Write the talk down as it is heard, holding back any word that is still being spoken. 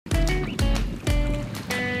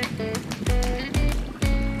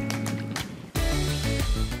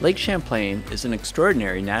Lake Champlain is an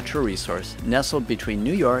extraordinary natural resource nestled between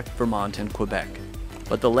New York, Vermont, and Quebec.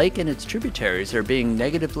 But the lake and its tributaries are being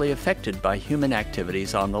negatively affected by human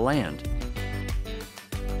activities on the land.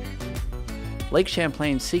 Lake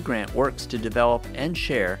Champlain Sea Grant works to develop and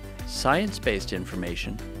share science-based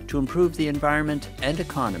information to improve the environment and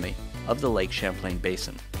economy of the Lake Champlain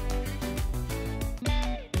Basin.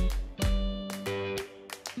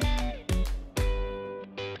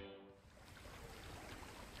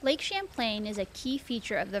 Lake Champlain is a key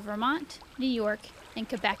feature of the Vermont, New York, and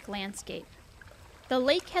Quebec landscape. The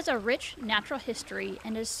lake has a rich natural history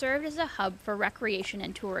and has served as a hub for recreation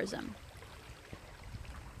and tourism.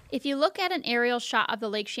 If you look at an aerial shot of the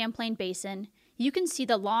Lake Champlain Basin, you can see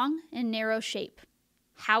the long and narrow shape.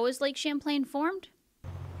 How is Lake Champlain formed?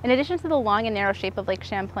 In addition to the long and narrow shape of Lake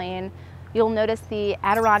Champlain, you'll notice the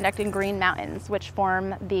Adirondack and Green Mountains, which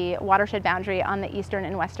form the watershed boundary on the eastern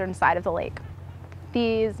and western side of the lake.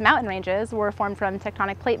 These mountain ranges were formed from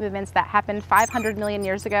tectonic plate movements that happened 500 million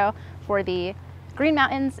years ago for the Green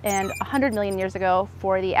Mountains and 100 million years ago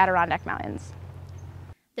for the Adirondack Mountains.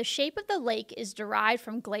 The shape of the lake is derived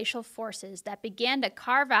from glacial forces that began to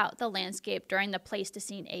carve out the landscape during the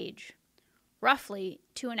Pleistocene age, roughly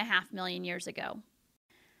 2.5 million years ago.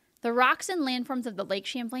 The rocks and landforms of the Lake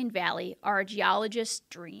Champlain Valley are a geologist's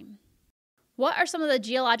dream. What are some of the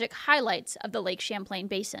geologic highlights of the Lake Champlain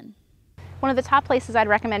Basin? One of the top places I'd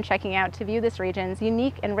recommend checking out to view this region's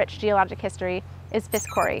unique and rich geologic history is Fisk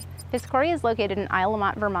Quarry. Fisk Quarry is located in Isle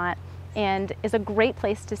Lamont, Vermont, and is a great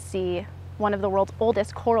place to see one of the world's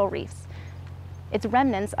oldest coral reefs. It's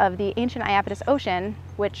remnants of the ancient Iapetus Ocean,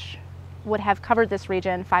 which would have covered this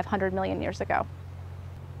region 500 million years ago.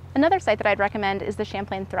 Another site that I'd recommend is the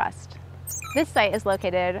Champlain Thrust. This site is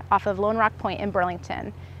located off of Lone Rock Point in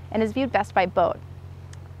Burlington and is viewed best by boat.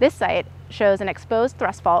 This site shows an exposed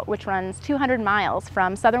thrust fault which runs 200 miles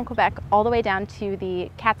from southern Quebec all the way down to the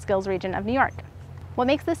Catskills region of New York. What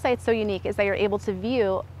makes this site so unique is that you're able to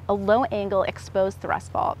view a low-angle exposed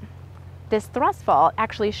thrust fault. This thrust fault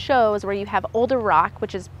actually shows where you have older rock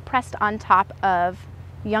which is pressed on top of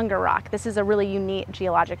younger rock. This is a really unique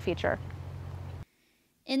geologic feature.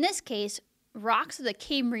 In this case, rocks of the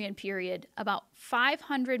Cambrian period, about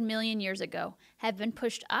 500 million years ago, have been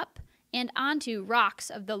pushed up and onto rocks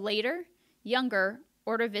of the later, younger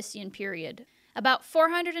Ordovician period, about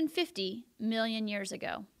 450 million years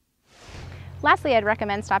ago. Lastly, I'd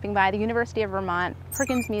recommend stopping by the University of Vermont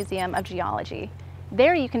Perkins Museum of Geology.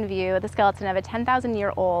 There you can view the skeleton of a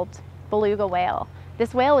 10,000-year-old beluga whale.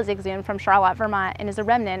 This whale was exhumed from Charlotte, Vermont, and is a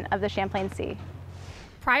remnant of the Champlain Sea.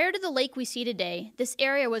 Prior to the lake we see today, this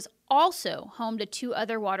area was also home to two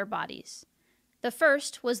other water bodies. The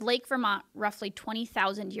first was Lake Vermont roughly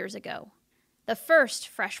 20,000 years ago, the first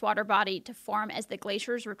freshwater body to form as the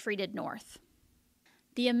glaciers retreated north.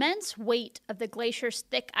 The immense weight of the glacier's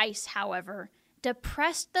thick ice, however,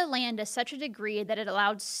 depressed the land to such a degree that it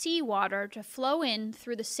allowed seawater to flow in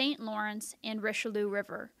through the St. Lawrence and Richelieu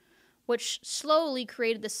River, which slowly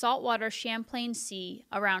created the saltwater Champlain Sea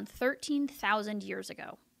around 13,000 years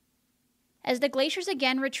ago. As the glaciers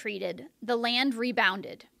again retreated, the land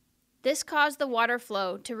rebounded. This caused the water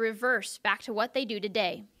flow to reverse back to what they do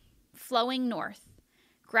today, flowing north,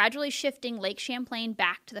 gradually shifting Lake Champlain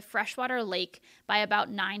back to the freshwater lake by about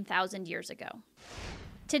 9,000 years ago.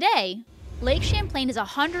 Today, Lake Champlain is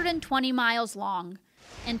 120 miles long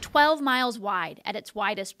and 12 miles wide at its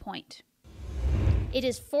widest point. It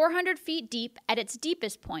is 400 feet deep at its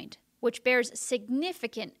deepest point, which bears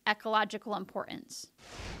significant ecological importance.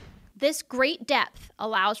 This great depth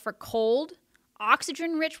allows for cold,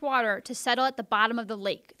 oxygen-rich water to settle at the bottom of the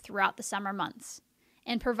lake throughout the summer months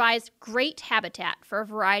and provides great habitat for a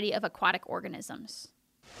variety of aquatic organisms.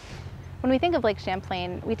 When we think of Lake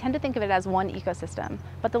Champlain, we tend to think of it as one ecosystem,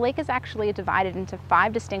 but the lake is actually divided into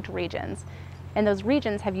 5 distinct regions, and those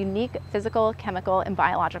regions have unique physical, chemical, and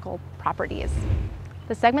biological properties.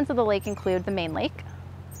 The segments of the lake include the Main Lake,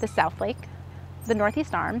 the South Lake, the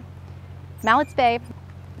Northeast Arm, Mallett's Bay,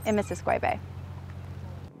 and Missisquoi Bay.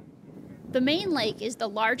 The Main Lake is the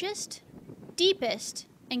largest, deepest,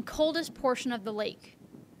 and coldest portion of the lake.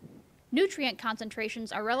 Nutrient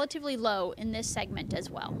concentrations are relatively low in this segment as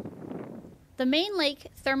well. The Main Lake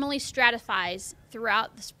thermally stratifies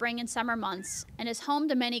throughout the spring and summer months and is home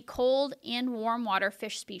to many cold and warm water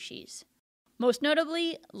fish species, most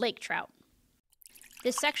notably lake trout.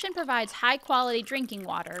 This section provides high-quality drinking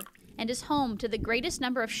water and is home to the greatest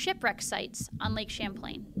number of shipwreck sites on Lake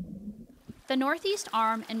Champlain. The Northeast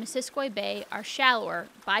Arm and Missisquoi Bay are shallower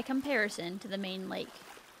by comparison to the Main Lake.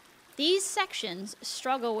 These sections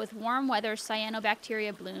struggle with warm weather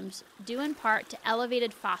cyanobacteria blooms due in part to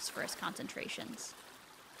elevated phosphorus concentrations.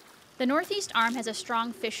 The northeast arm has a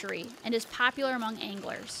strong fishery and is popular among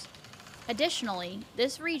anglers. Additionally,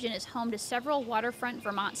 this region is home to several waterfront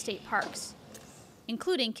Vermont state parks,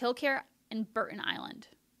 including Kilcare and Burton Island.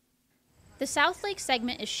 The South Lake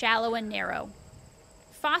segment is shallow and narrow.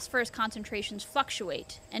 Phosphorus concentrations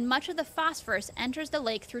fluctuate, and much of the phosphorus enters the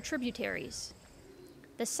lake through tributaries.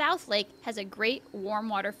 The South Lake has a great warm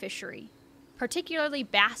water fishery, particularly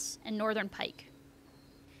bass and northern pike.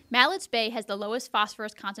 Mallett's Bay has the lowest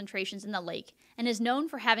phosphorus concentrations in the lake and is known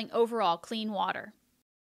for having overall clean water.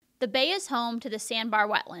 The bay is home to the sandbar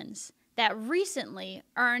wetlands that recently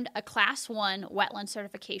earned a Class 1 wetland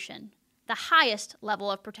certification, the highest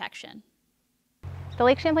level of protection. The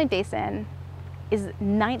Lake Champlain Basin is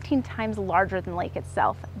 19 times larger than the lake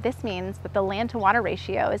itself. This means that the land-to-water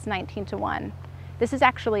ratio is 19:1. This is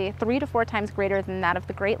actually 3 to 4 times greater than that of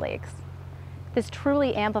the Great Lakes. This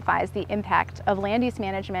truly amplifies the impact of land use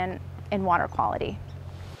management and water quality.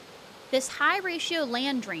 This high ratio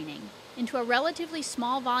land draining into a relatively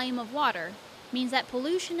small volume of water means that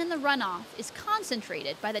pollution in the runoff is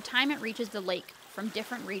concentrated by the time it reaches the lake from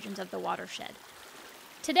different regions of the watershed.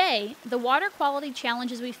 Today, the water quality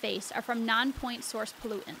challenges we face are from non-point source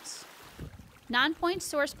pollutants. Non-point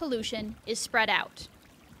source pollution is spread out,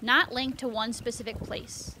 not linked to one specific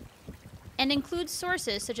place, and includes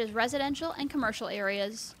sources such as residential and commercial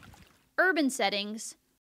areas, urban settings,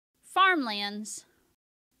 farmlands,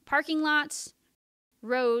 parking lots,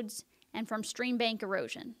 roads, and from stream bank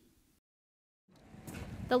erosion.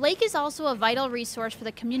 The lake is also a vital resource for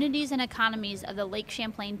the communities and economies of the Lake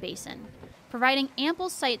Champlain Basin, providing ample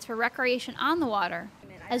sites for recreation on the water,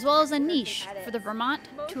 as well as a niche for the Vermont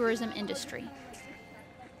tourism industry.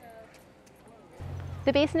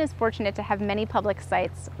 The basin is fortunate to have many public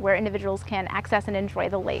sites where individuals can access and enjoy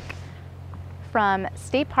the lake, from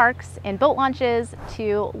state parks and boat launches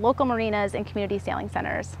to local marinas and community sailing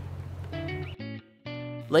centers.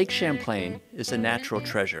 Lake Champlain is a natural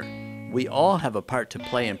treasure. We all have a part to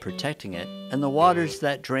play in protecting it and the waters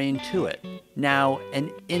that drain to it, now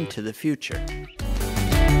and into the future.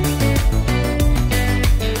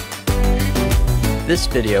 This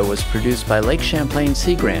video was produced by Lake Champlain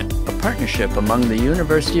Sea Grant, a partnership among the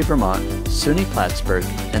University of Vermont, SUNY Plattsburgh,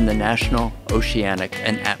 and the National Oceanic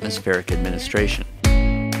and Atmospheric Administration.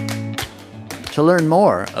 To learn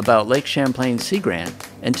more about Lake Champlain Sea Grant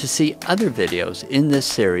and to see other videos in this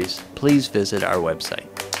series, please visit our website.